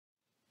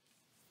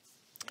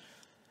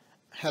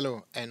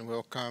Hello and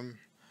welcome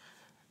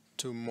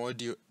to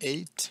Module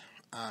 8,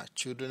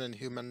 Children and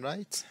Human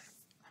Rights.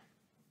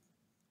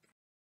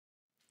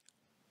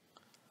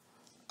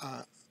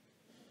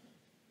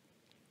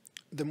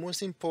 The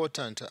most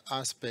important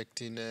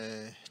aspect in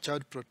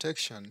child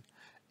protection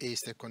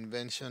is the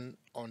Convention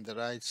on the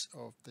Rights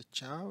of the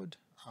Child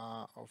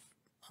of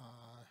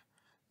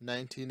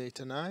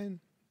 1989.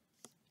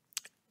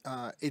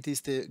 It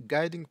is the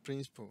guiding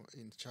principle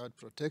in child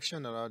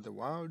protection around the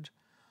world.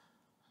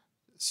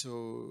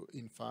 So,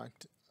 in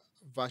fact,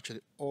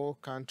 virtually all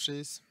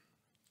countries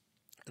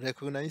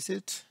recognize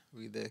it,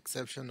 with the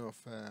exception of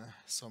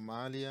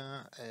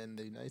Somalia and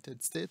the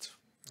United States,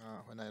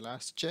 when I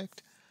last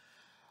checked.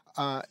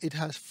 It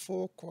has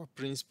four core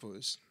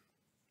principles.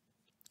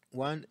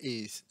 One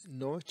is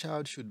no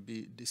child should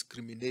be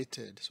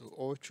discriminated. So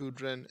all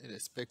children,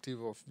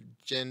 irrespective of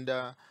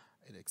gender,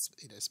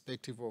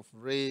 irrespective of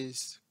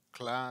race,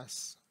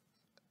 class,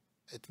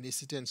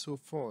 ethnicity, and so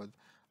forth,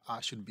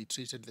 should be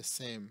treated the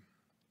same.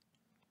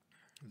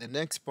 The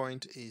next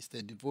point is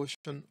the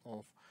devotion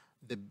of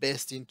the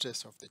best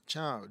interest of the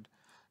child,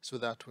 so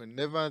that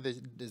whenever the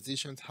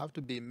decisions have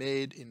to be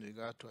made in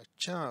regard to a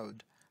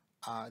child,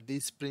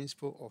 this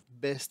principle of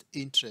best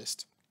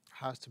interest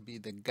has to be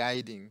the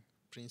guiding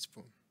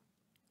principle.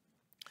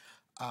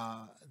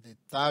 The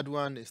third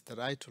one is the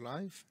right to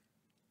life,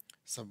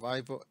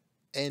 survival,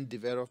 and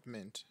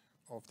development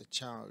of the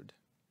child.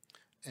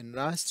 And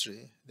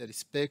lastly, the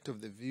respect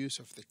of the views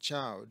of the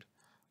child,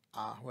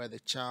 where the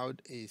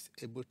child is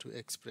able to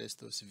express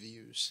those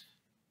views.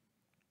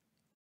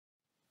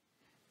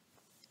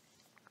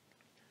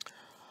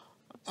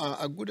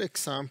 A good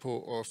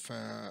example of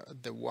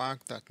the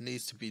work that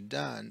needs to be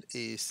done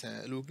is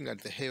looking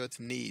at the health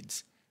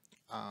needs.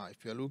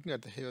 If you are looking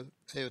at the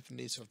health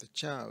needs of the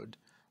child,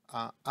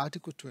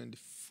 Article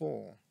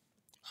 24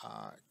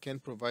 can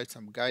provide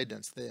some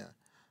guidance there.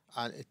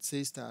 And it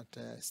says that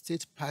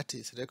state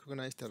parties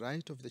recognize the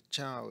right of the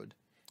child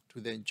to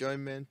the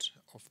enjoyment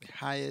of the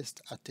highest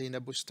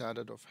attainable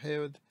standard of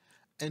health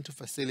and to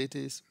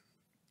facilities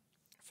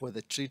for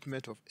the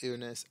treatment of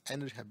illness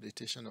and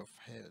rehabilitation of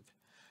health.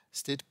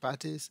 State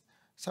parties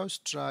shall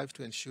strive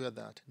to ensure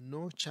that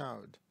no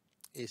child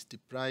is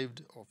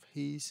deprived of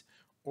his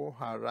or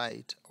her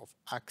right of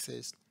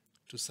access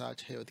to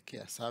such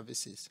healthcare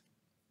services.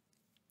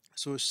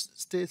 So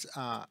states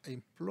are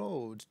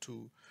employed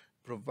to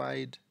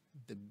provide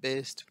the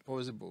best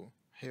possible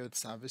health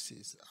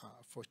services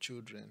for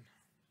children.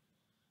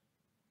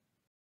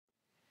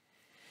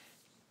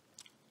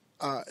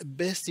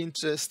 Best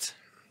interest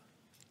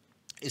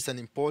is an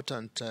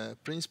important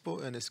principle,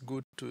 and it's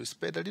good to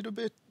spend a little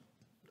bit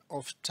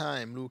of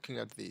time looking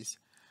at this.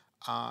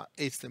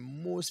 It's the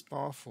most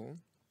powerful,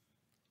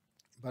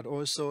 but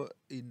also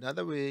in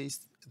other ways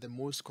the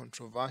most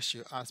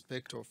controversial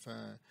aspect of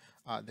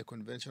the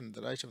Convention on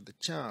the Rights of the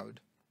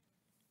Child.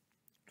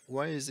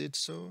 Why is it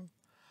so?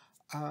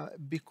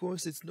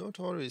 Because it's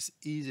not always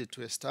easy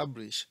to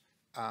establish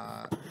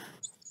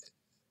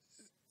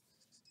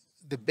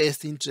the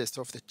best interest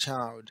of the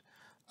child.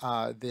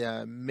 There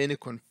are many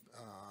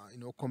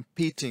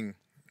competing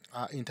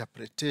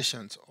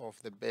interpretations of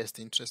the best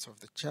interest of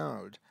the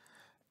child,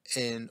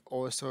 and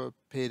also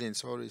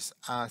parents always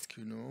ask,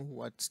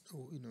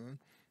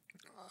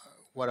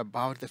 what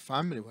about the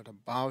family? What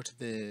about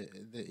the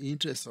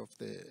interest of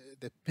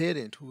the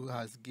parent who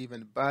has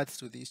given birth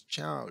to this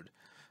child?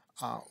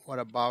 What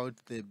about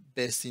the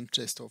best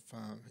interest of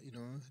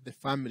the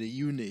family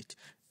unit?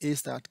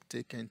 Is that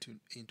taken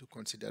into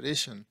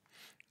consideration?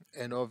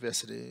 And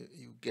obviously,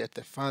 you get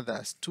the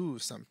fathers too.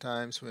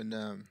 Sometimes when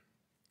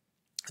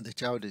the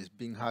child is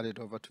being handed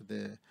over to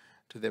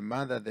the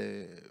mother,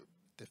 the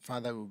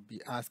father will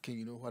be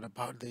asking, what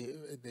about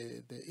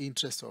the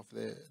interest of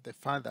the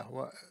father?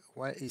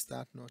 Why is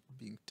that not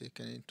being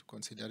taken into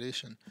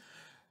consideration?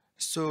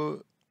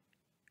 So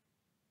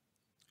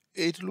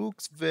it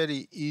looks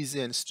very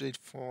easy and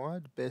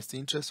straightforward, best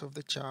interest of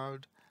the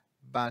child,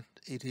 but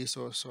it is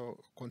also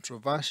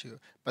controversial.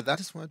 But that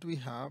is what we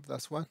have.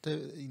 That's what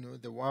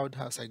the world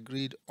has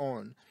agreed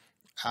on,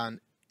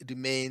 and it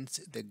remains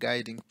the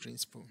guiding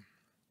principle.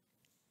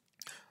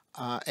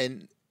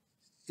 And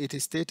it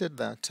is stated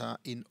that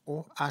in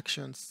all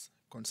actions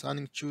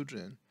concerning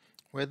children,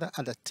 whether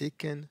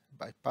undertaken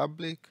by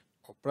public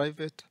or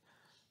private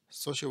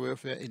social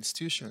welfare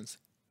institutions,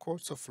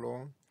 courts of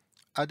law,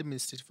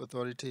 administrative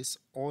authorities,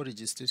 or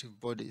legislative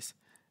bodies,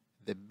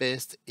 the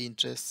best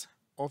interests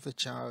of the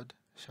child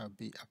shall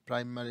be a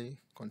primary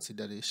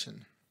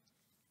consideration.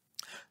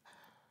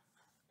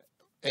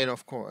 And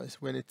of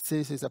course, when it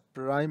says it's a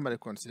primary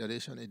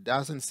consideration, it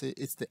doesn't say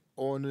it's the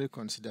only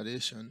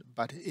consideration,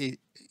 but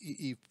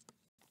if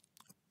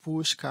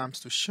push comes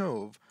to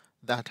shove,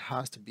 that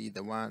has to be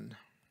the one.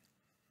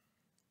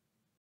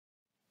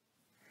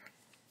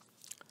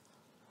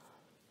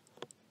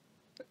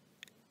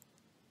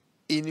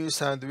 In New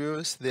South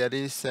Wales, there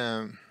is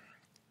an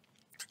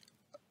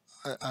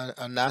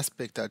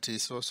aspect that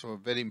is also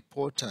very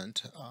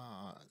important,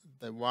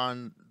 the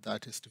one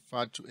that is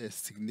referred to as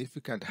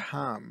significant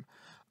harm.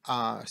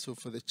 So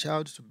for the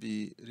child to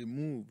be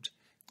removed,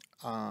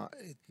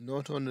 it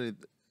not only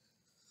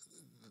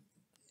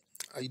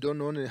you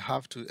don't only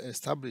have to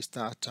establish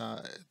that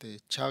the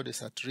child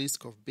is at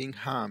risk of being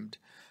harmed,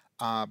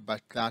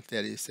 but that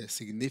there is a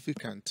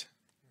significant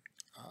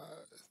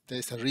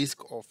there's a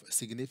risk of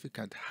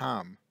significant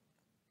harm.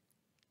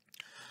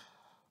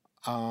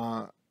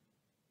 Uh,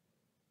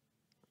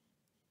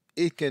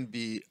 it can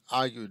be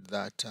argued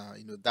that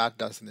that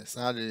doesn't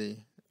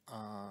necessarily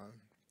uh,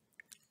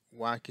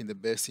 work in the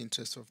best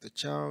interest of the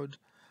child,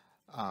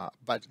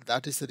 but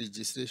that is a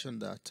legislation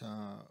that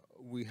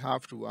we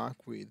have to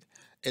work with,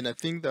 and I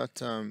think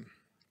that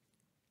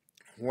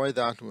why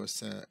that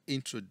was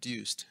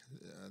introduced,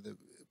 the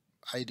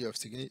idea of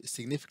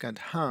significant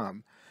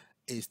harm,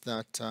 is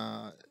that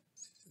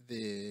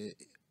the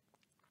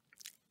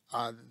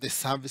the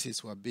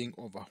services were being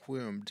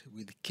overwhelmed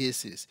with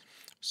cases.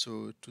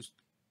 So to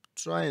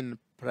try and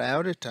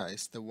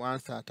prioritize the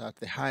ones that are at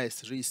the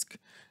highest risk,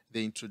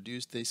 they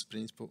introduced this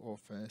principle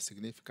of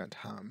significant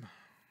harm.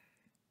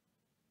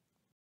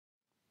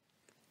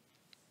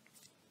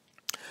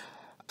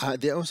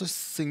 There are also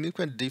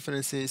significant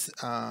differences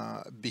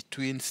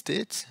between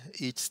states.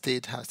 Each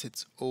state has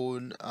its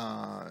own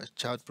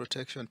child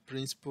protection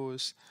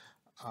principles,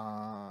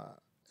 uh,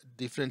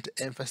 different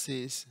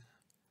emphasis,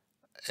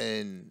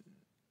 and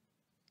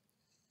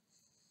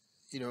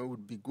it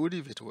would be good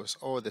if it was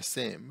all the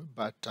same,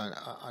 but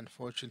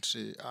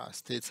unfortunately,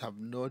 states have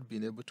not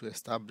been able to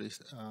establish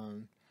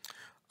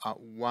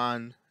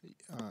one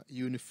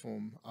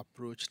uniform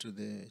approach to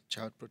the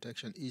child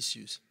protection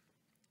issues.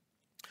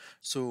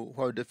 So,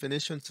 while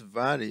definitions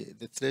vary,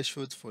 the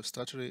thresholds for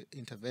statutory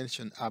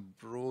intervention are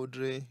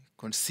broadly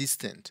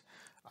consistent.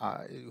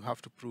 You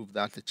have to prove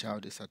that the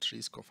child is at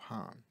risk of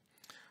harm.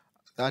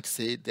 That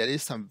said, there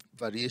is some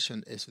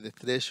variation as to the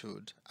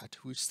threshold at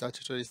which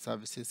statutory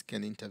services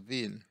can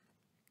intervene.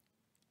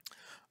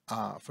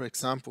 For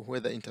example,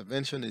 whether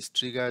intervention is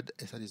triggered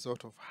as a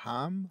result of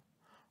harm,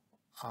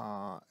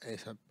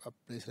 as a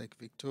place like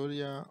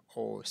Victoria,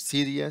 or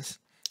serious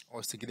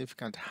or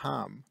significant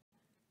harm,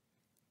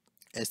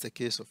 as the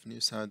case of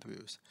New South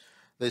Wales.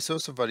 There's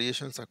also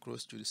variations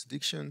across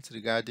jurisdictions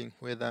regarding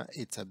whether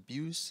it's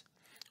abuse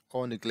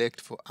or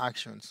neglectful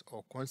actions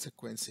or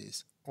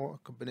consequences, or a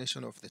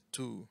combination of the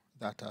two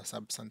that are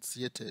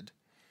substantiated.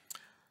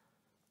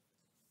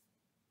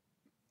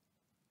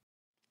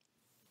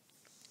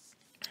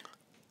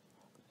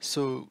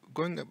 So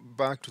going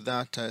back to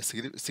that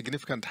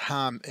significant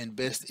harm and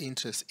best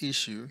interest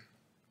issue,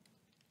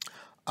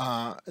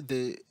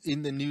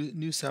 in the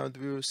New South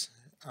Wales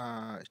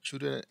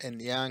Children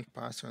and Young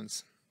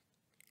Persons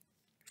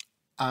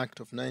Act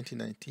of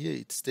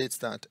 1998 states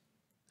that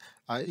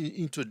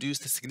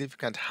introduced the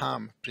significant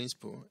harm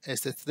principle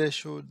as a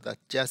threshold that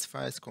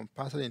justifies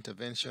compulsory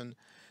intervention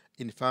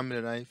in family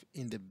life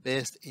in the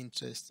best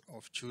interest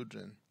of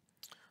children.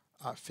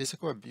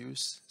 Physical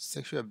abuse,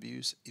 sexual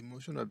abuse,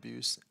 emotional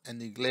abuse, and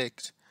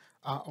neglect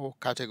are all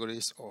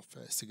categories of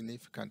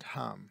significant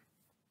harm.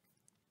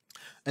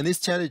 And this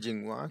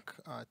challenging work,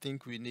 I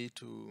think we need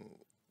to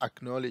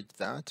acknowledge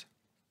that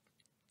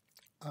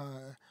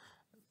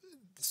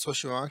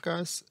social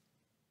workers,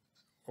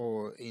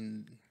 or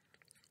in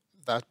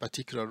that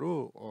particular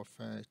role of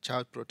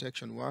child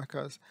protection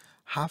workers,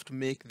 have to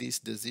make these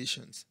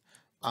decisions.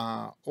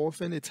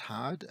 Often it's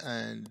hard,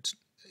 and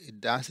it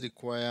does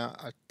require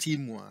a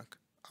teamwork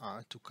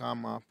to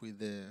come up with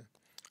the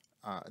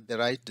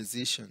right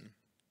decision.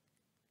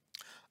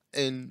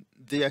 And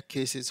there are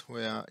cases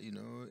where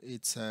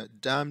it's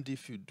damned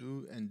if you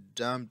do and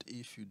damned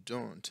if you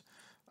don't,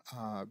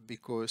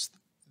 because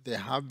there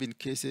have been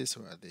cases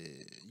where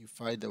you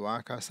find the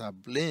workers are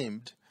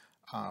blamed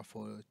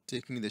for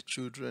taking the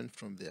children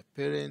from their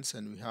parents,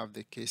 and we have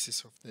the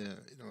cases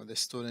of the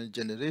stolen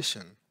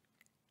generation.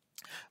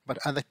 But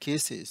other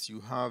cases,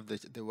 you have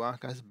the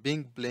workers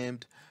being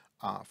blamed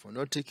for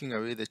not taking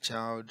away the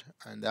child,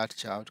 and that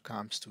child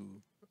comes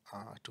to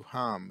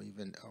harm,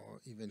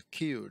 even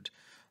killed.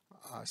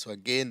 So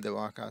again, the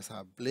workers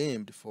are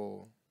blamed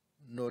for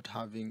not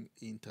having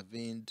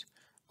intervened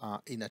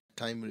in a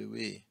timely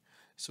way.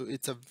 So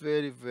it's a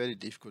very, very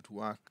difficult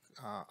work,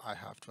 I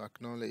have to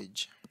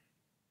acknowledge.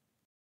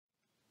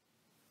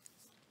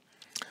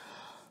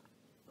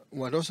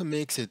 What also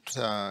makes it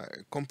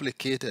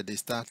complicated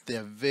is that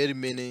there are very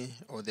many,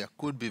 or there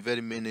could be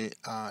very many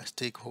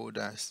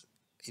stakeholders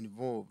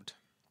involved.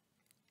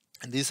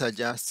 And these are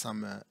just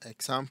some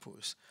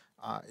examples.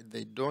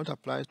 They don't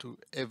apply to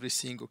every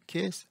single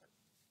case,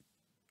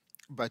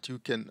 but you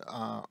can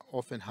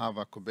often have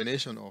a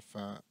combination of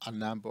a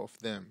number of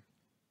them.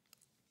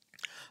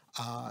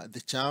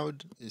 The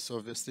child is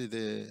obviously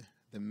the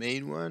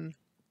main one,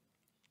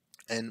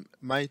 and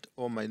might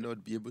or might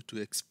not be able to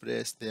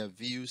express their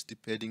views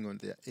depending on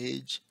their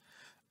age.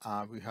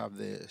 We have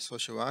the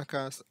social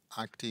workers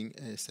acting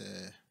as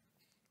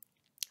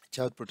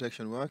child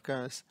protection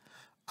workers.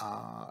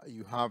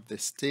 You have the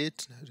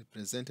state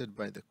represented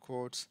by the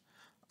courts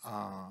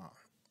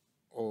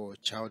or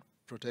child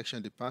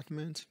protection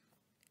department.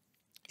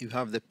 You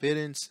have the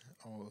parents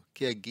or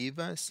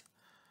caregivers.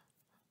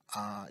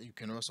 You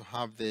can also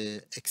have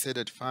the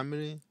extended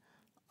family,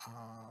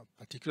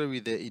 particularly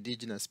with the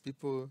indigenous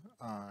people.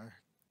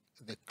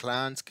 The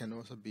clans can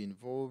also be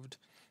involved,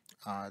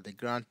 the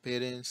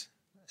grandparents,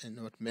 and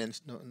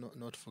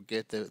not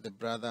forget the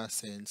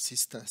brothers and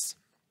sisters.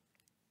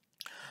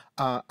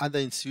 Other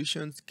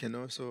institutions can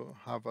also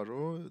have a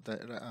role,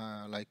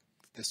 that, like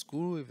the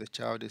school, if the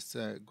child is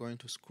going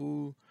to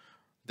school,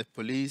 the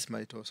police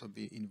might also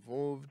be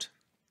involved,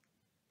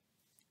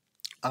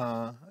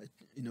 uh,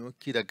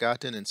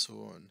 kindergarten and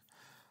so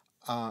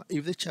on.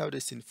 If the child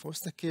is in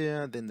foster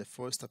care, then the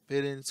foster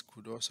parents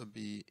could also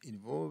be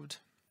involved.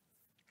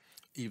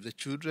 If the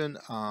children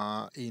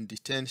are in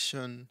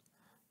detention,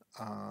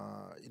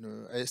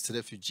 as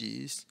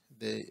refugees,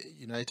 the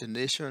United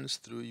Nations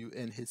through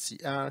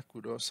UNHCR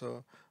could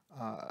also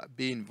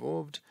be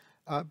involved,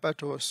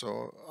 but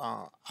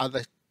also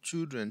other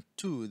children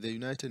too. The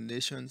United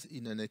Nations,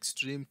 in an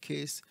extreme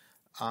case,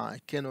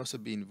 can also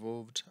be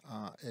involved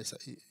as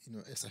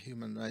a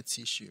human rights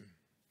issue.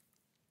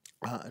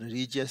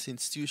 Religious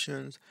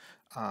institutions,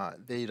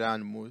 they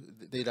run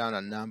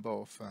a number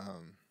of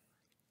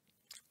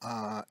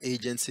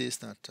agencies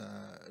that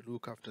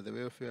look after the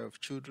welfare of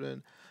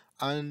children,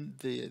 and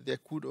there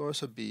could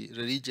also be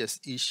religious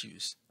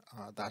issues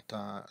that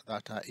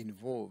are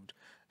involved.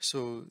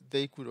 So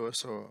they could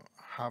also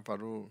have a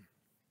role.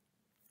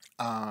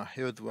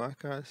 Health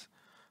workers,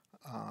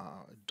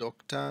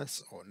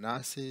 doctors or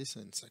nurses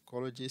and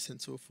psychologists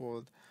and so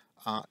forth,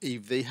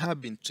 if they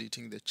have been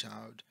treating the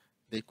child,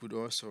 they could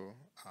also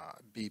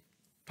be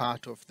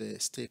part of the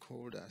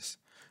stakeholders.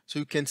 So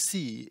you can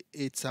see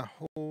it's a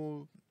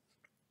whole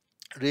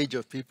range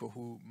of people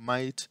who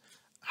might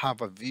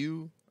have a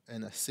view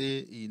and a say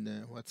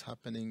in what's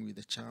happening with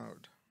the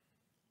child.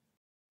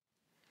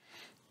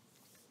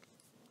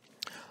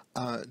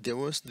 There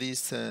was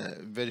this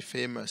very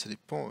famous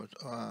report,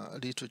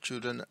 "Little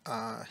Children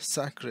Are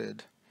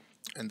Sacred,"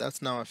 and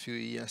that's now a few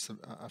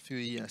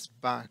years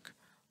back,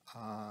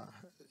 uh,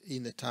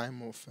 in the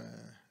time of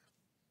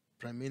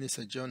Prime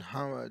Minister John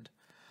Howard.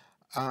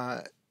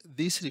 Uh,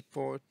 this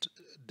report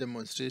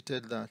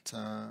demonstrated that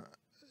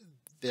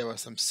there were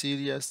some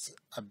serious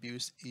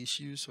abuse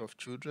issues of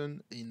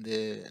children in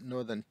the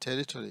Northern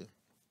Territory.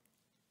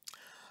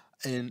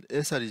 And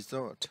as a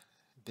result,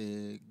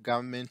 the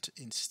government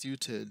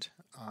instituted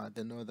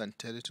the Northern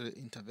Territory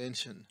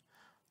intervention.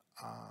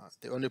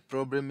 The only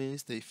problem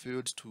is they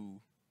failed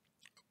to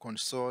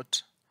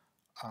consult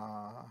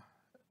uh,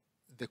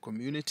 the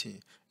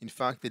community. In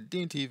fact, they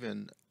didn't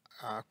even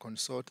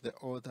consult the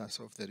authors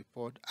of the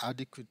report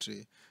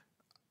adequately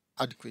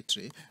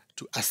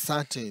to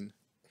ascertain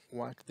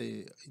what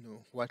they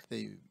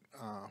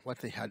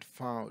had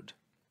found.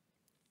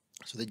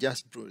 So they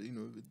just brought,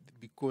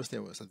 because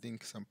there was, I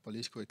think, some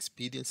political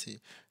expediency,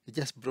 they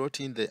just brought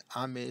in the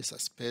Army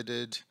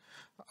Suspended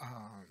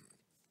um,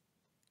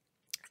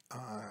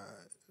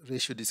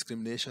 Racial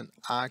Discrimination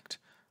Act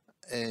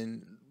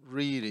and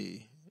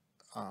really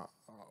uh,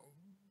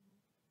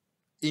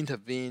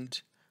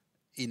 intervened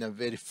in a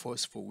very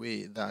forceful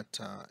way that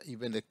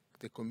even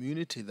the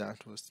community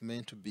that was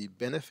meant to be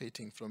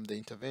benefiting from the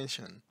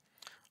intervention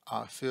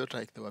felt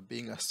like they were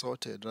being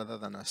assaulted rather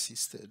than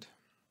assisted.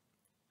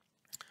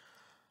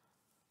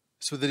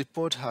 So the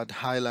report had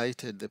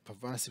highlighted the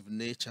pervasive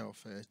nature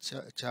of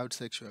child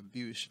sexual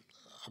abuse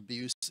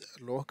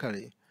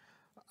locally,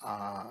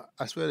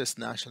 as well as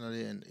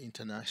nationally and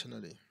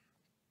internationally.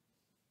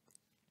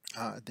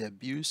 The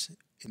abuse,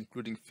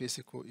 including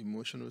physical,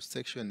 emotional,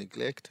 sexual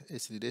neglect,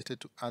 is related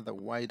to other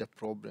wider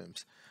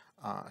problems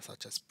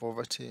such as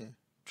poverty,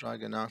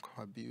 drug and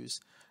alcohol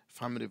abuse,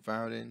 family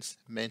violence,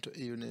 mental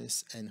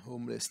illness, and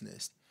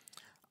homelessness.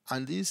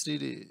 And this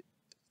really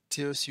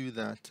tells you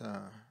that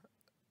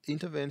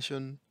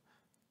intervention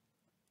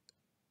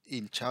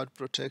in child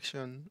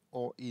protection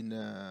or in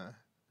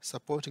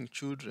supporting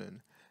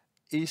children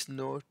is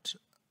not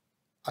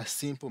a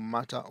simple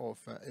matter of,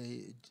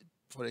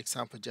 for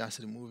example, just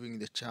removing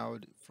the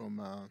child from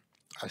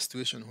a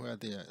situation where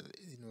they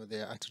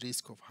are at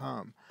risk of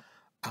harm.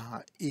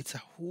 It's a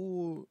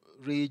whole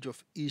range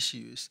of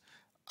issues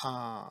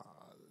uh,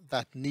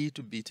 that need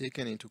to be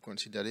taken into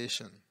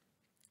consideration.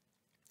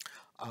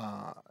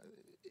 Uh,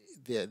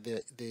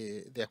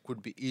 there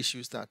could be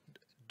issues that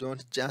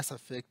don't just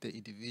affect the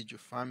individual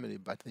family,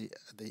 but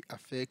they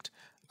affect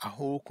a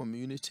whole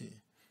community.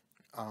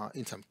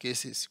 In some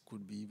cases,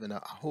 could be even a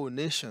whole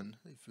nation.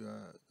 If you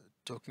are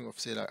talking of,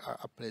 say, like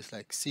a place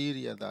like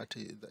Syria that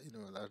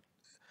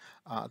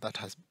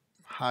has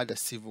had a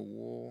civil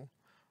war,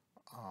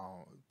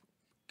 uh,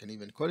 can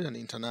even call it an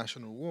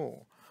international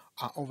war,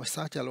 over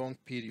such a long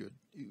period.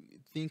 You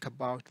think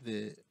about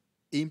the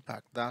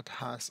impact that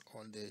has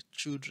on the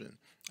children,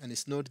 and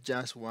it's not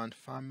just one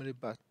family,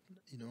 but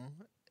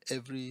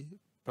every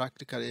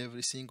practically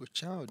every single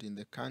child in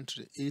the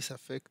country is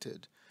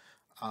affected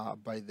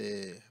by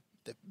the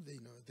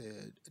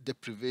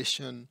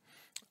deprivation,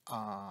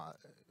 uh,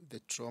 the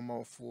trauma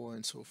of war,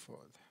 and so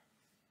forth.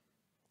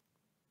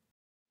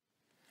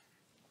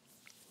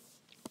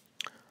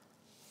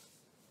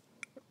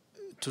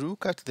 To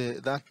look at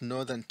that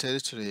Northern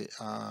Territory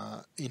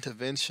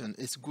intervention,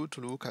 it's good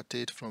to look at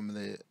it from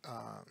the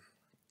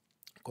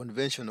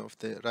Convention of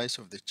the Rights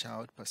of the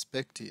Child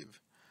perspective,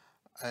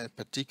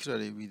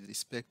 particularly with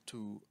respect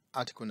to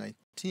Article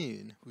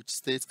 19, which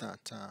states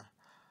that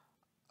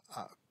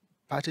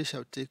parties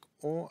shall take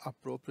all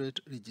appropriate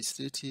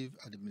legislative,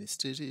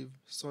 administrative,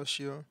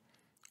 social,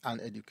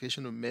 and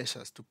educational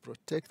measures to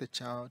protect the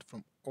child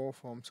from all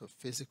forms of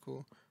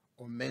physical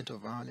or mental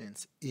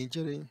violence,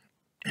 injury,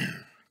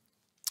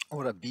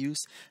 or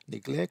abuse,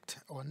 neglect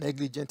or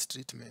negligent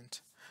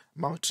treatment,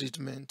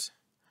 maltreatment,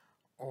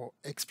 or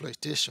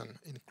exploitation,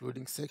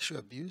 including sexual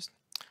abuse,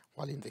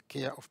 while in the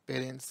care of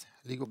parents,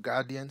 legal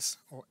guardians,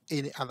 or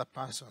any other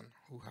person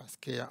who has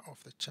care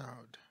of the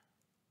child.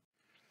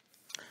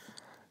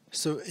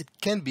 So it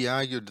can be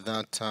argued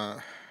that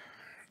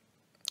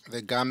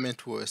the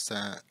government was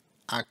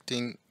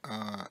acting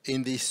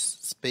in this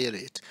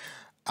spirit.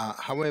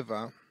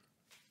 However,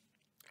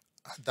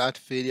 that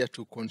failure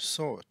to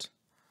consult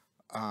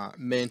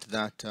meant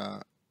that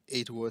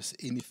it was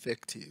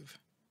ineffective.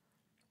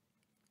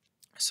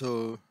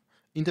 So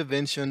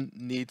intervention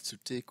needs to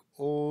take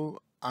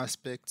all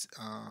aspects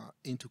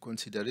into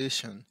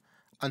consideration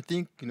and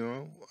think,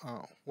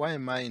 why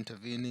am I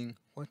intervening?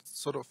 What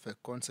sort of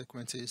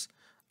consequences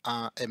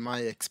am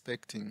I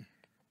expecting?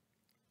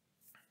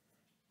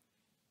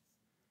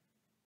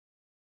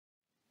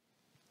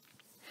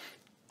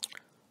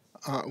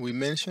 We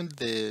mentioned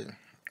the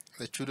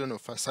children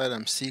of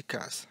asylum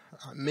seekers,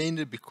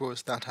 mainly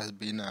because that has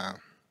been a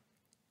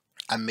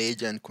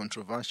major and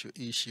controversial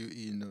issue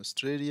in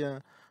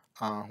Australia,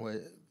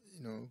 where,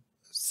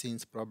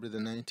 since probably the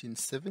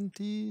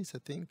 1970s, I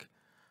think,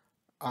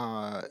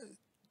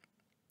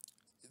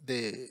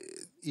 the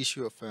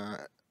issue of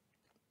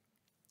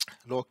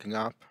locking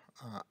up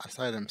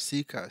asylum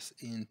seekers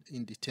in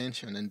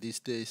detention, and these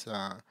days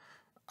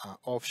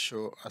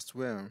offshore as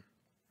well.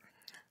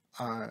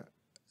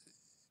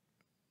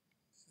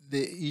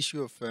 The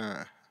issue of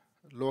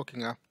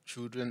locking up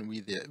children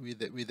with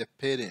the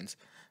parents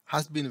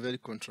has been very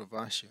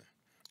controversial,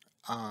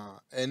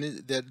 and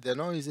there are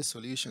no easy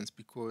solutions,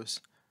 because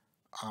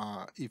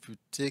if you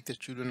take the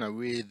children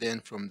away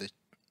then from the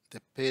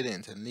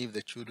parents and leave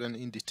the children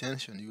in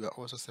detention, you are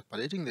also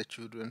separating the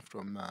children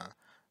from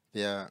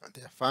their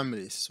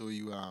families. So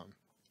you are,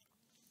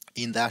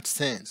 in that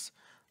sense,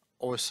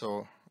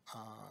 also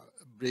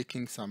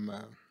breaking some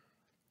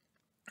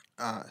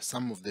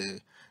of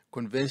the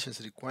conventions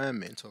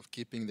requirements of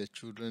keeping the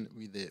children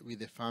with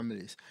the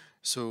families.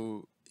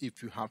 So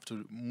if you have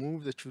to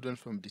move the children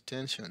from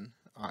detention,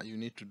 you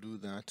need to do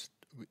that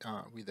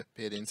with the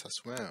parents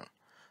as well.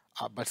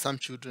 But some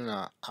children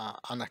are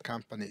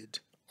unaccompanied,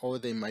 or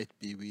they might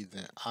be with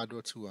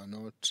adults who are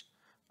not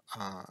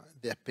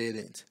their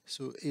parents.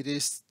 So it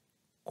is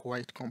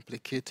quite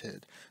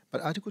complicated. But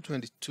Article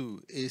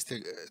 22 is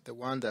the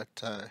one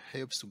that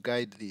helps to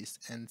guide this,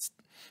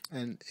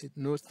 and it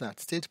notes that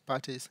state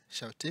parties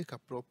shall take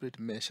appropriate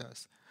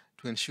measures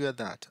to ensure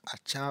that a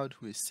child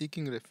who is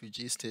seeking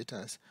refugee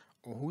status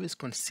or who is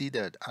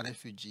considered a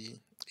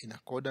refugee in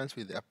accordance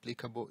with the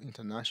applicable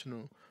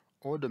international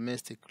or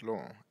domestic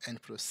law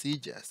and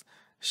procedures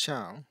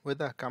shall,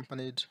 whether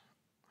accompanied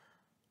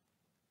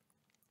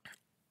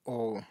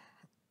or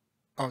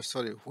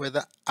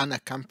whether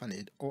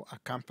unaccompanied or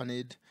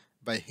accompanied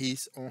by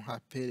his or her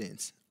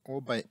parents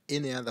or by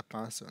any other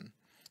person,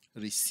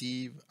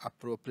 receive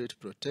appropriate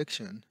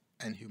protection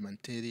and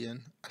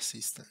humanitarian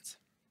assistance.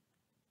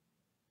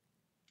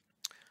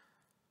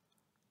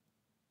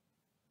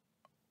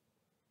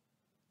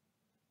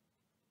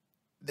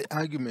 The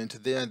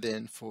argument there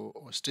then for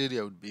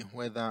Australia would be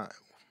whether,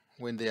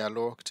 when they are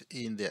locked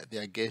in, they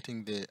are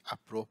getting the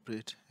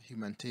appropriate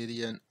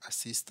humanitarian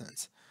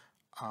assistance.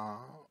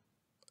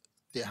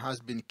 There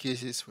has been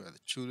cases where the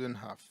children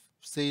have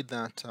said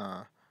that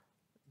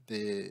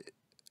the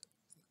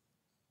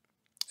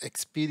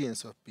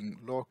experience of being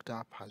locked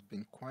up has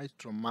been quite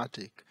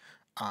traumatic,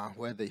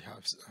 where they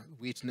have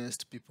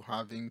witnessed people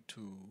having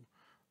to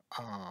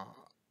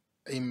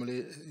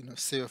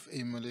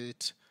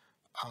self-immolate,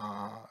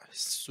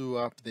 sew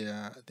up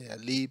their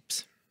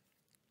lips,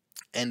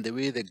 and the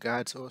way the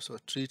guards also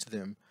treat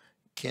them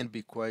can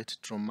be quite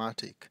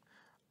traumatic.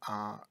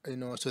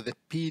 So the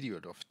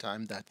period of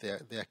time that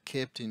they are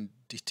kept in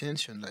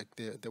detention, like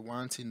the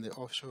ones in the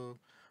offshore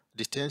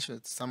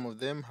detention, some of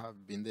them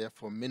have been there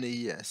for many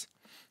years.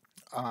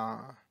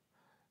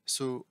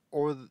 So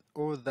all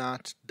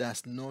that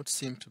does not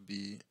seem to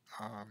be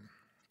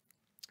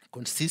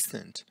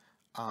consistent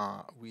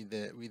with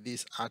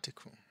this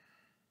article.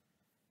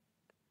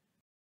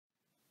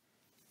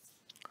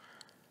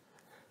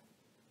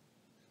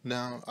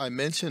 Now, I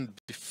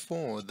mentioned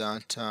before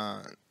that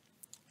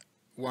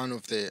one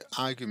of the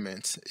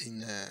arguments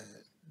in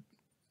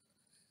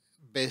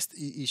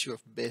issue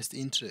of best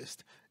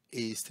interest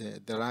is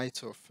the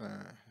rights of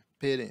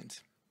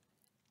parents.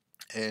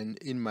 And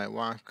in my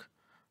work,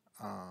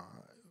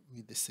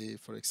 with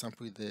for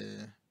example, with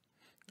the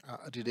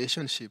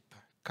relationship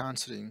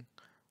counseling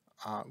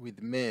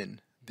with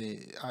men,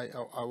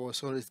 I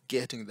was always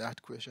getting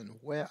that question: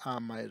 where are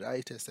my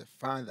rights as a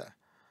father?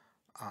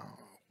 Uh,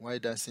 why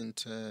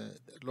doesn't the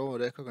law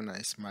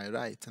recognize my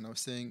rights? And I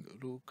was saying,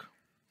 look,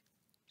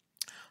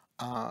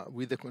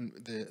 with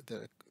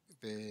the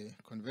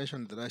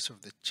Convention on the Rights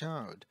of the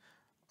Child,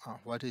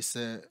 what is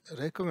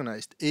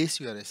recognized is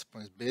your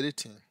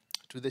responsibility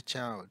to the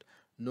child,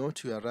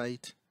 not your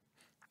right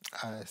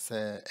as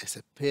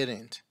a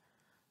parent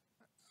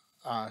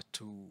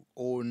to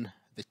own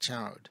the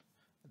child.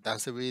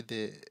 That's the way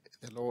the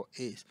law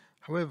is.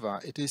 However,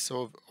 it is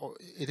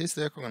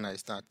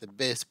recognized that the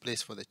best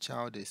place for the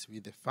child is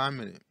with the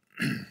family,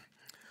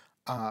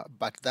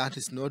 but that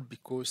is not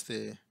because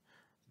the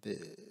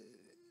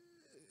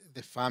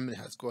the family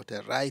has got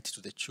a right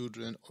to the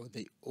children or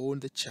they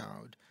own the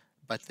child,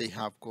 but they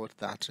have got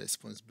that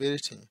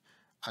responsibility.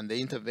 And the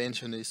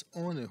intervention is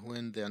only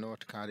when they are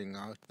not carrying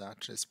out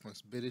that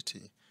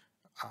responsibility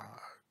uh,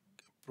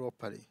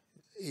 properly.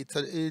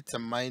 It's a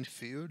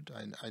minefield,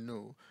 I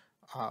know,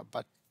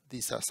 but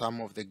these are some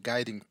of the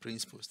guiding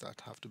principles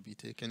that have to be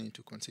taken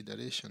into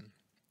consideration.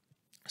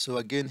 So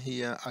again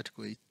here,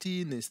 Article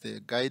 18 is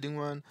the guiding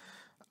one,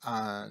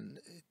 and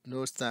it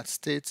notes that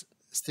state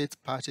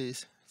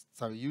parties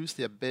shall use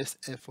their best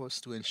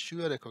efforts to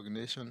ensure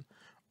recognition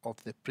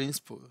of the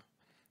principle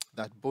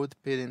that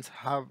both parents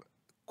have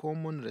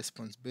common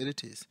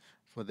responsibilities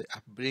for the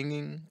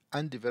upbringing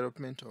and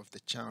development of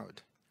the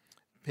child.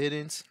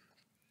 Parents,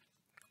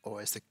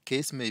 or as the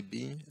case may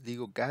be,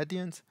 legal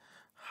guardians,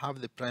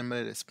 have the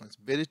primary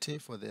responsibility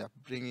for the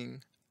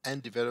upbringing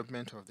and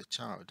development of the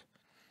child.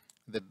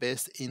 The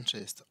best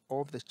interest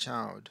of the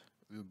child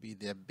will be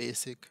their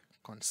basic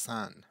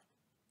concern.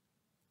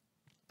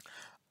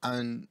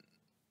 And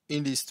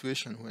in this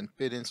situation, when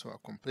parents were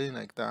complaining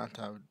like that,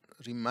 I would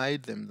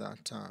remind them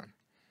that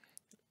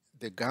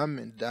the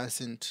government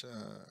doesn't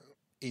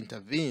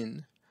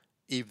intervene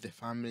if the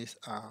families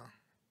are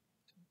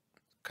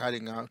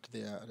carrying out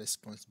their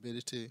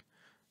responsibility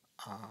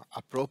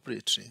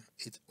appropriately.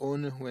 It's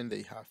only when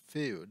they have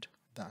failed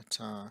that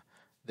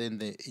then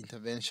the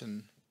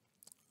intervention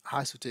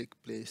has to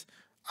take place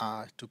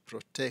to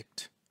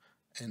protect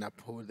and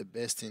uphold the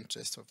best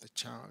interest of the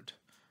child.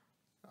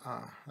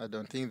 I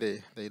don't think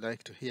they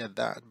like to hear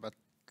that, but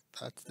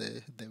that's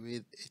the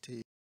way it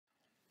is.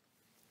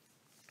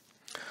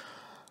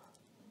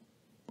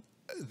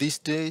 These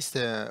days,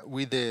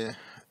 with the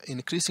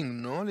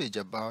increasing knowledge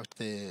about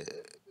the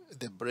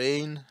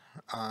brain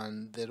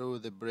and the role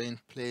the brain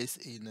plays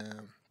in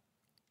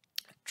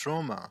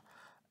trauma,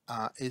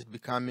 is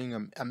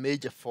becoming a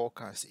major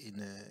focus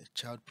in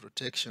child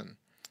protection.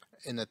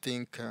 And I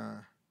think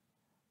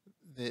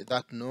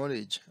that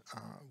knowledge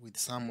with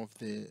some of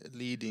the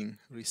leading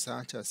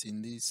researchers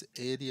in this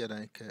area,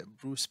 like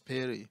Bruce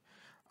Perry,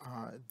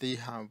 they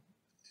have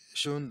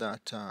shown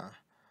that uh,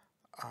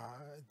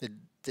 the,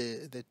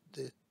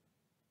 the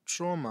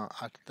trauma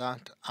at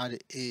that early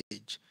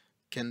age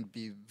can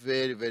be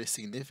very, very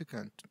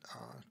significant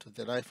to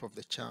the life of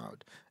the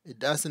child. It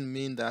doesn't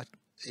mean that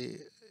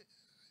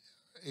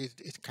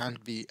it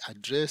can't be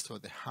addressed or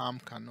the harm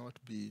cannot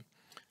be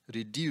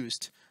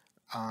reduced,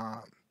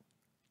 uh,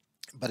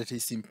 but it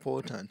is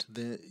important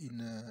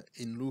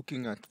in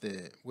looking at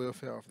the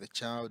welfare of the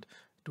child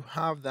to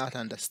have that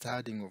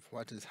understanding of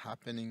what is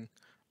happening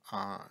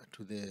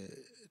to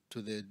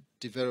the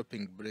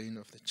developing brain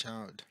of the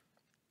child.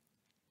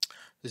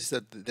 This is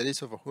that there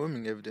is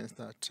overwhelming evidence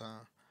that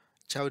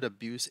child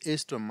abuse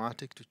is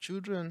traumatic to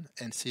children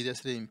and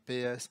seriously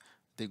impairs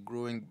the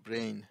growing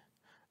brain.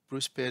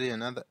 Bruce Perry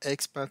and other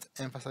experts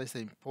emphasize the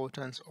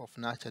importance of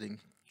nurturing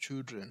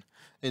children,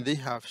 and they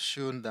have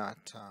shown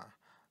that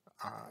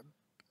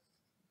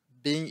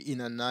being in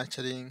a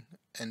nurturing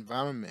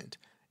environment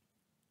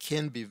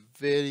can be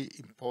very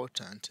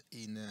important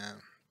in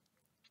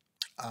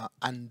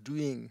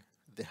undoing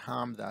the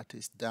harm that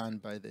is done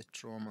by the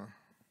trauma.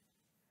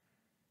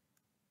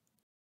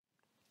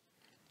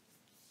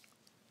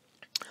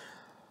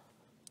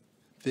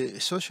 The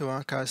social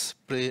workers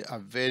play a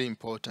very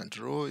important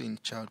role in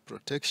child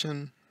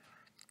protection.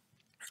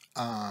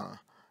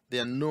 They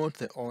are not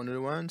the only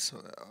ones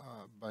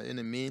by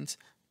any means,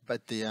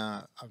 but they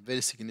are a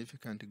very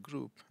significant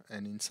group,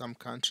 and in some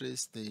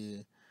countries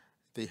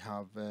they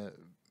have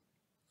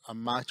a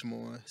much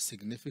more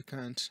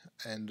significant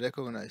and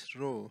recognized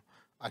role,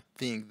 I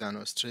think, than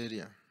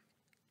Australia.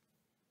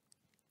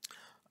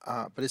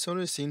 But it's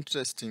always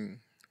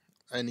interesting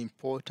and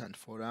important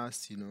for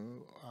us,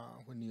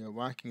 when you're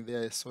working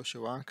there as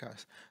social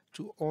workers,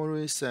 to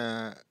always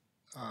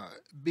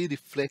be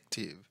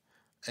reflective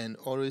and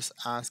always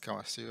ask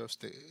ourselves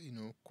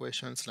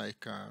questions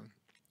like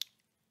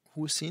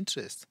whose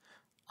interest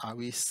are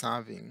we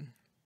serving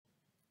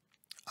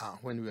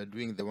when we are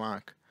doing the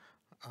work,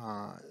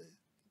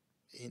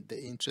 in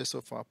the interest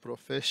of our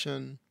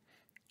profession,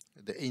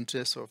 the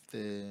interest of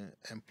the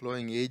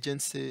employing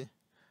agency,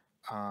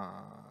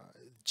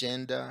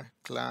 gender,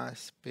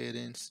 class,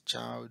 parents,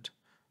 child,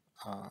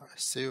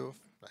 self,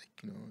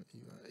 like you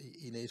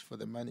are in it for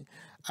the money.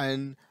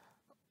 And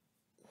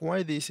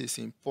why this is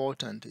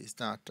important is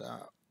that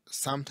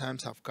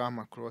sometimes have come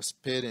across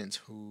parents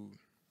who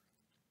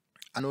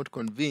are not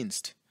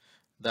convinced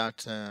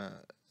that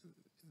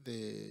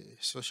the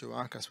social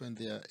workers, when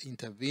they are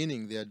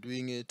intervening, they are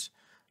doing it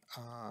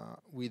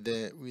with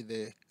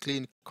a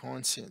clean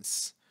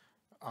conscience.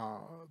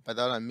 By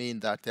that I mean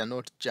that they are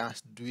not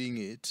just doing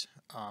it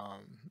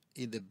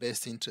in the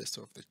best interest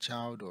of the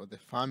child or the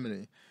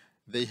family.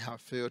 They have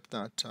felt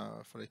that,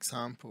 for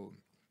example,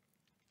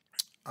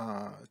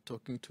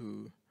 talking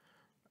to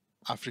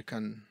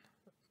African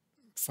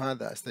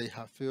fathers, they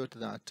have felt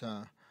that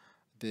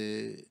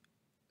the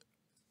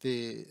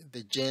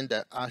the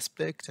gender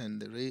aspect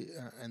and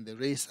and the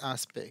race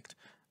aspect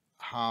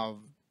have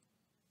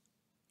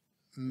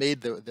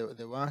made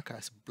the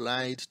workers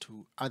blind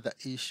to other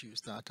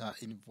issues that are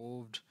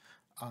involved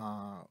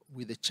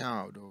with the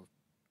child, or,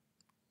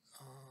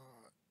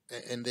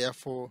 and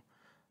therefore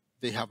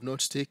they have not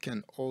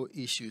taken all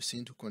issues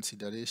into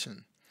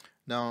consideration.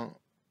 Now,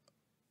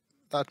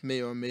 that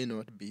may or may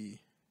not be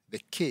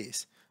the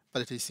case,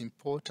 but it is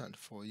important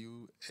for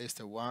you as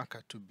the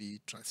worker to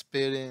be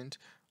transparent,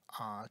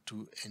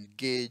 to uh,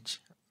 engage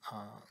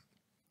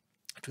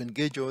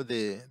all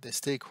the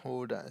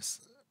stakeholders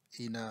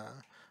in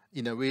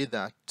a way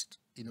that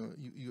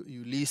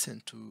you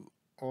listen to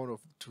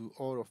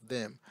all of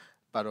them.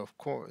 But of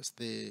course,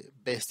 the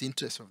best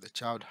interest of the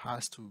child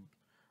has to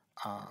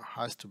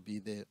be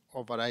the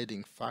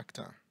overriding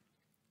factor.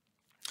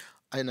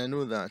 And I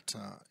know that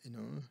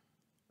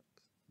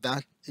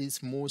that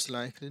is most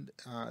likely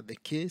the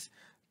case,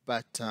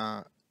 but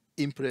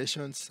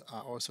impressions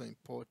are also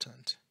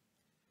important.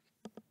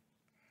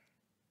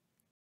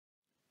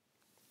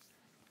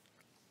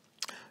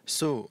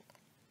 So,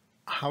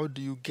 how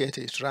do you get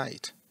it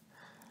right?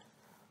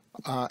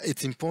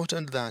 It's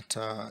important that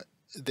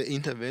the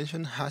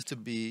intervention has to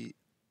be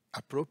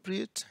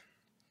appropriate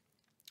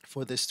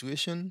for the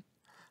situation.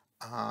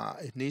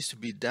 It needs to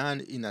be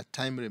done in a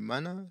timely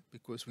manner,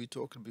 because we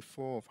talked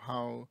before of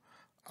how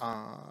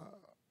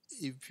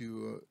if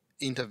you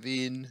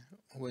intervene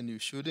when you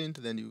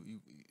shouldn't, then you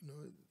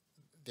know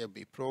there'll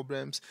be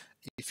problems.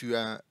 If you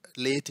are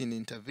late in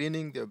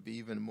intervening, there'll be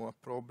even more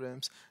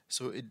problems.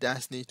 So it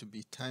does need to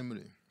be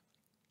timely.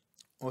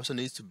 Also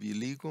needs to be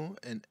legal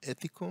and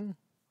ethical.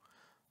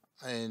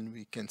 And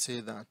we can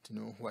say that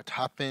what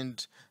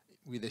happened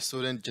with the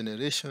student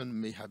generation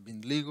may have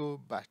been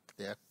legal, but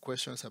there are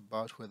questions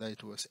about whether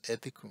it was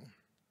ethical.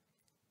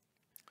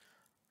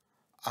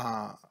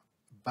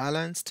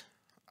 Balanced,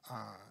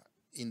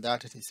 in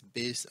that it is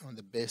based on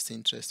the best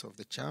interest of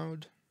the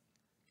child.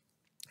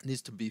 It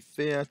needs to be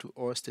fair to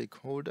all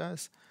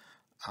stakeholders,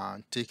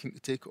 and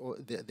take all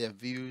their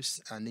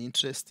views and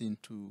interest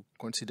into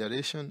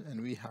consideration.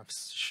 And we have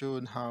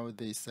shown how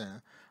there's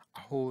a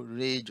whole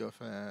range of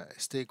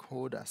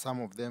stakeholders. Some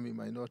of them you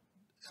might not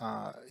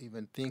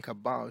even think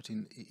about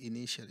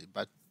initially,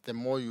 but the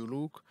more you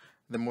look,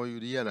 the more you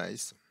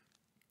realize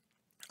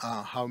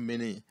how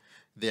many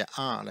there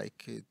are.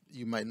 Like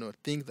you might not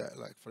think that,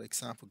 like for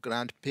example,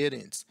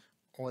 grandparents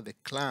or the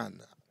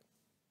clan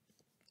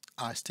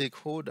are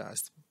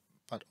stakeholders,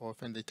 but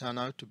often they turn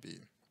out to be.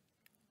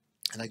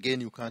 And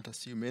again, you can't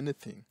assume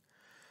anything.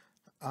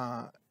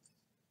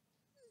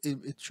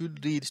 It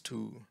should lead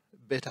to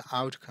better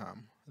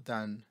outcome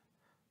than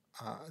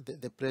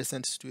the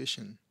present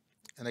situation.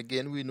 And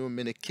again, we know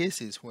many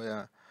cases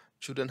where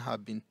children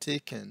have been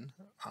taken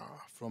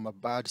from a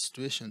bad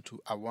situation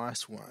to a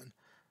worse one.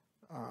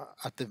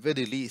 At the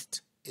very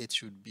least, uh, it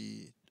should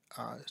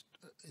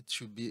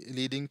be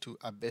leading to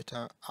a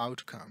better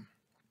outcome.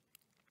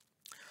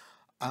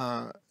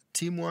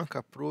 Teamwork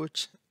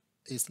approach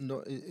is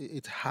not.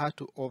 It's hard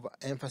to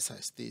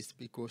overemphasize this,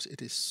 because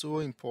it is so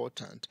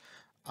important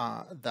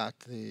that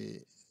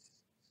you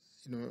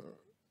know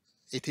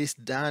it is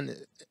done.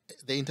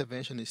 The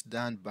intervention is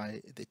done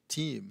by the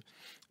team,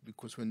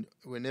 because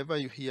whenever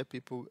you hear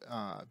people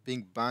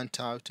being burnt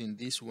out in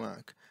this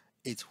work,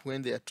 it's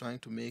when they are trying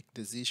to make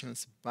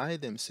decisions by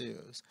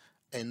themselves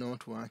and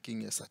not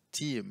working as a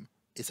team.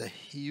 It's a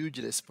huge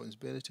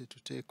responsibility to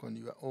take on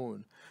your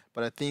own.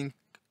 But I think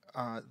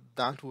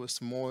that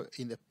was more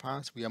in the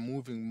past. We are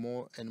moving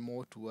more and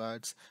more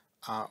towards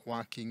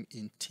working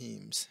in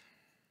teams.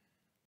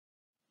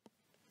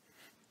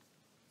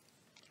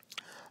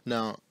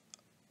 Now,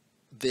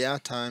 there are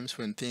times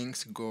when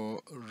things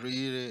go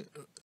really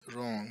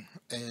wrong,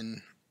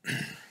 and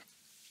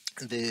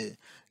the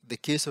the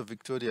case of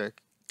Victoria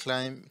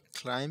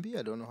Climby,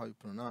 I don't know how you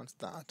pronounce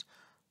that.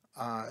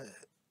 Uh,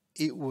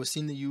 it was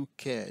in the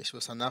UK. She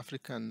was an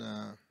African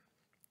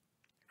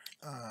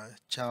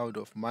child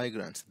of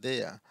migrants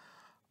there,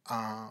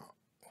 uh,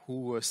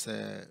 who was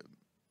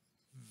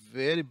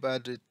very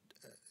badly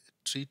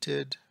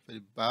treated,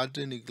 very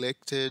badly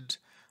neglected,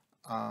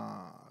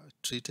 uh,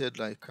 treated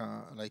like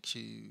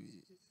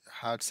she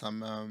had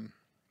some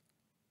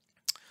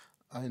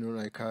I know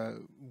like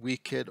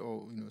wicked,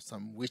 or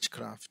some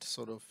witchcraft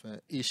sort of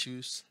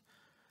issues,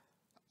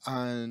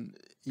 and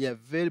yeah,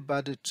 very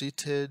badly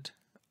treated.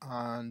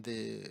 And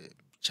the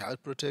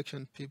child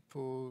protection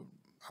people,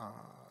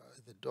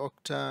 the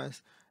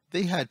doctors,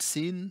 they had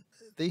seen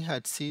they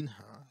had seen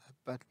her,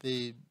 but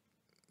they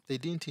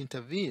didn't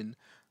intervene.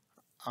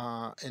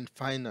 And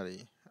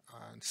finally,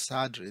 and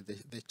sadly,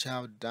 the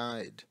child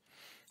died.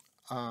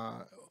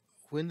 Uh,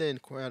 when the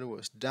inquiry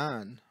was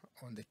done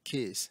on the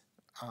case,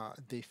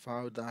 they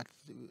found that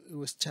it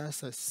was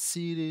just a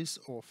series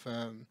of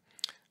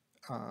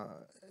uh,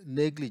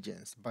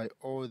 negligence by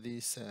all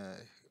these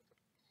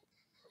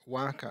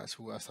workers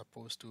who are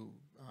supposed to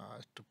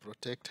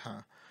protect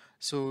her.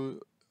 So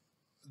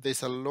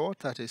there's a lot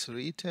that is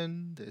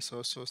written. There's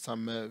also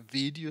some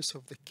videos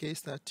of the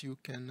case that you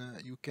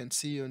can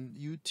see on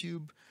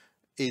YouTube.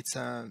 It's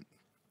a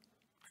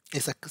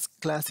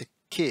classic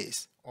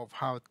case of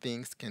how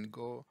things can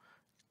go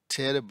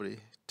terribly,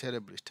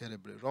 terribly,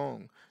 terribly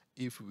wrong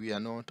if we are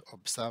not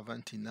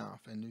observant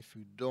enough and if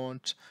we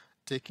don't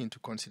take into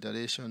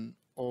consideration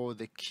all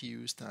the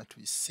cues that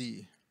we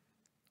see.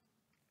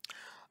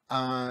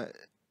 Uh,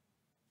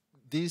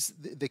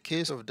 the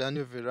case of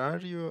Daniel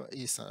Virario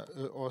is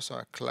also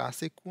a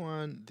classic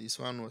one. This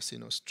one was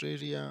in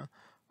Australia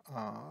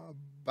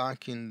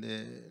back in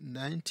the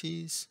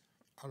 90s,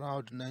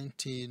 around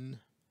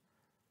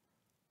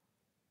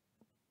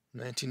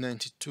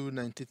 1992,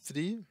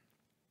 93.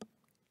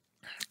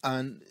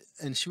 And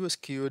she was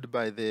killed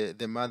by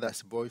the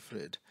mother's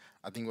boyfriend.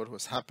 I think what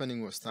was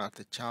happening was that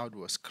the child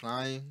was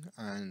crying,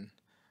 and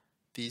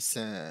this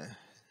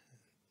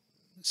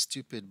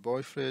stupid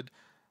boyfriend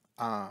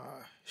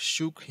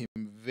shook him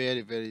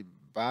very, very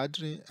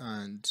badly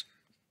and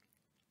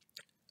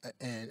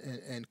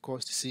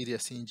caused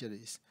serious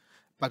injuries.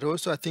 But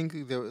also, I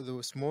think there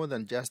was more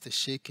than just the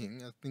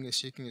shaking. I think the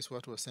shaking is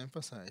what was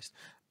emphasized.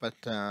 But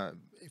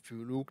if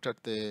you looked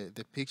at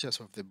the pictures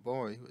of the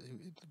boy,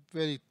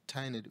 very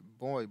tiny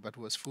boy, but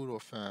was full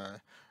of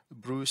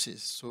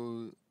bruises.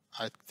 So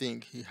I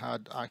think he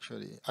had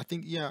actually. I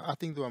think yeah. I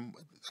think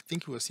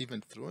he was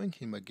even throwing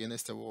him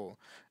against the wall.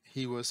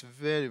 He was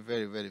very,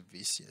 very, very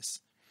vicious.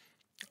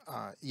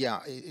 Yeah,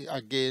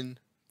 again,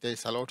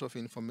 there's a lot of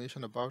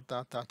information about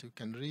that you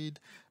can read,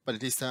 but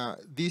it is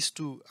these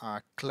two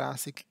are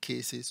classic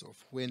cases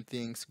of when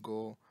things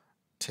go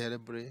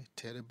terribly,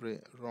 terribly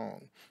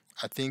wrong.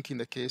 I think in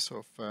the case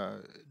of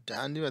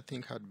Daniel, I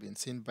think had been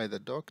seen by the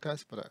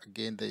doctors, but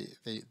again,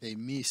 they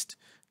missed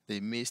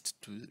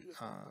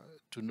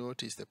to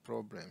notice the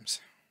problems.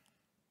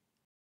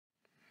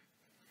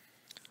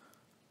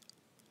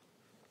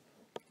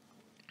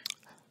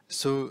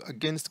 So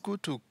again, it's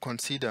good to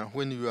consider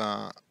when you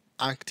are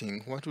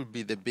acting, what would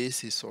be the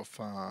basis of,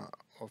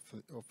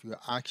 of your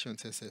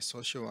actions as a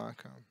social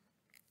worker?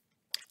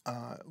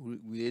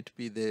 Will it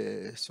be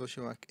the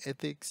social work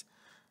ethics?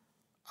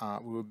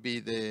 Will it be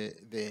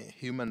the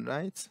human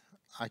rights,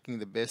 acting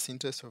the best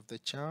interest of the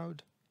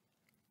child?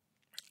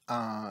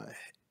 Uh,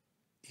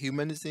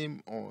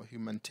 Humanism or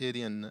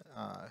humanitarian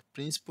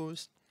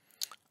principles?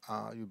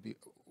 You'll be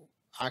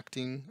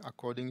acting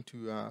according to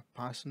your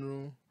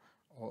personal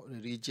or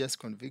religious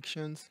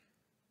convictions.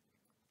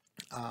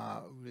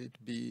 Will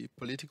it be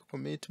political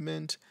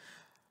commitment?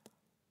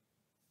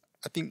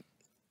 I think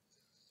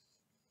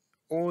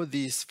all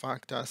these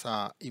factors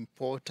are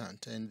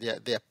important and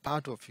they are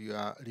part of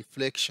your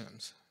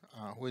reflections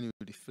when you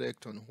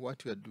reflect on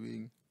what you are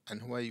doing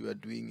and why you are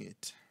doing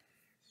it.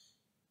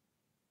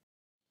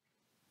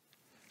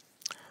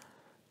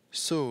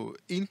 So,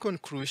 in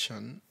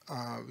conclusion,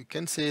 we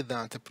can say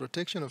that the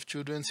protection of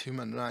children's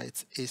human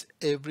rights is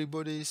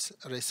everybody's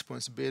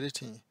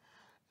responsibility.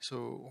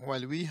 So,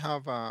 while we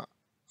have a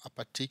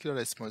particular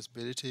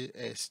responsibility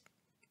as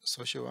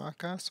social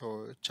workers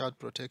or child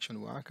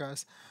protection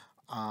workers,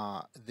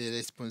 the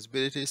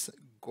responsibilities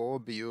go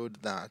beyond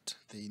that.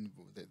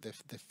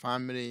 The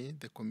family,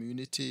 the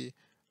community,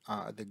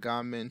 the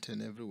government,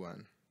 and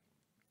everyone.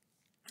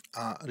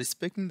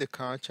 Respecting the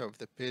culture of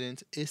the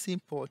parents is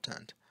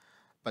important,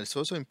 but it's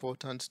also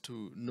important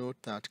to note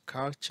that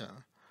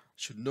culture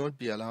should not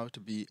be allowed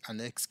to be an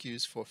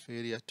excuse for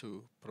failure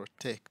to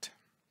protect.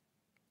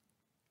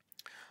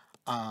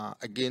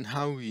 Again,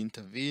 how we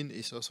intervene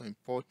is also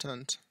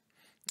important,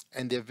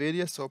 and there are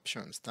various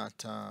options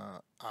that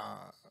are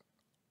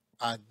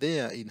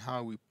there in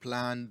how we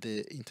plan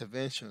the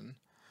intervention.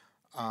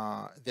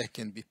 There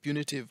can be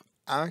punitive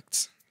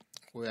acts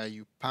where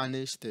you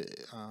punish the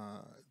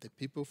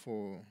people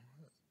for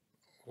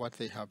what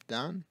they have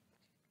done,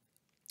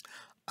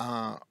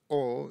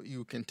 or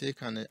you can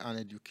take an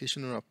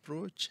educational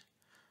approach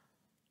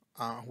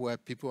where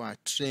people are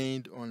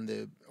trained on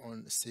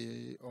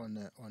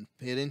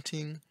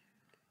parenting.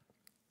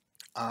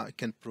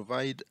 Can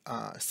provide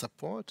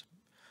support.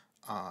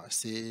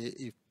 Say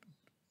if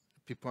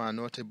people are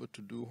not able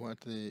to do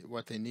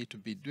what they need to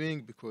be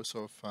doing because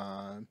of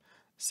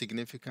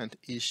significant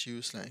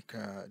issues like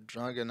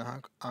drug and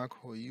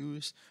alcohol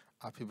use,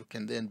 people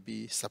can then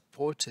be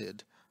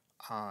supported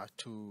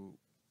to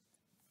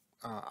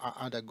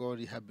undergo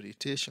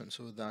rehabilitation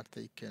so that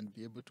they can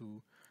be able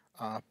to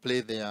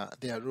play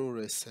their role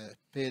as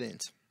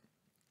parents.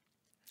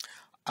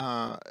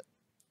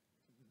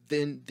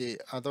 Then the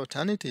other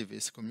alternative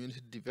is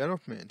community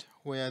development,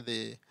 where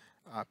the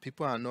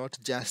People are not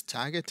just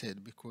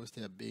targeted because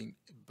they are being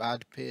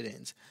bad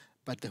parents,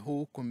 but the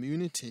whole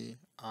community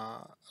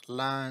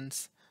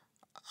learns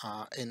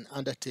and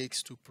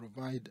undertakes to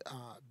provide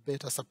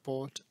better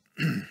support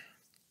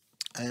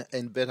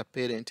and better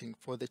parenting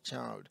for the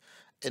child,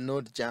 and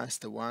not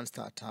just the ones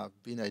that have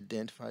been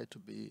identified to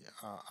be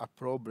a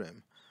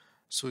problem.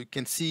 So you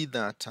can see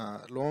that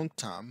long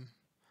term,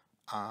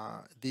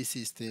 this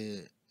is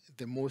the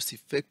most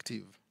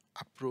effective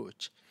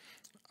approach.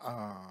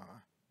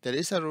 There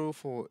is a role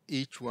for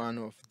each one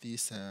of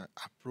these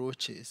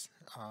approaches.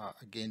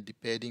 Again,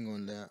 depending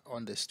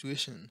on the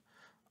situation,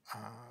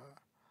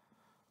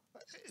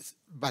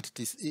 but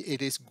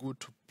it is good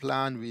to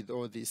plan with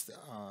all these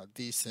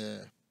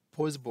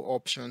possible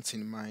options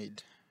in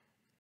mind.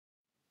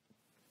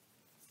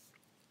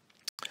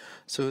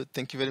 So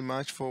thank you very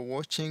much for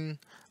watching.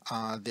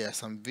 There are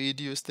some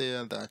videos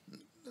there that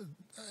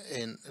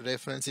and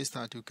references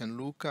that you can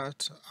look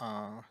at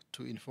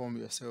to inform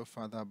yourself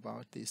further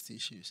about these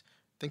issues.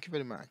 Thank you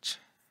very much.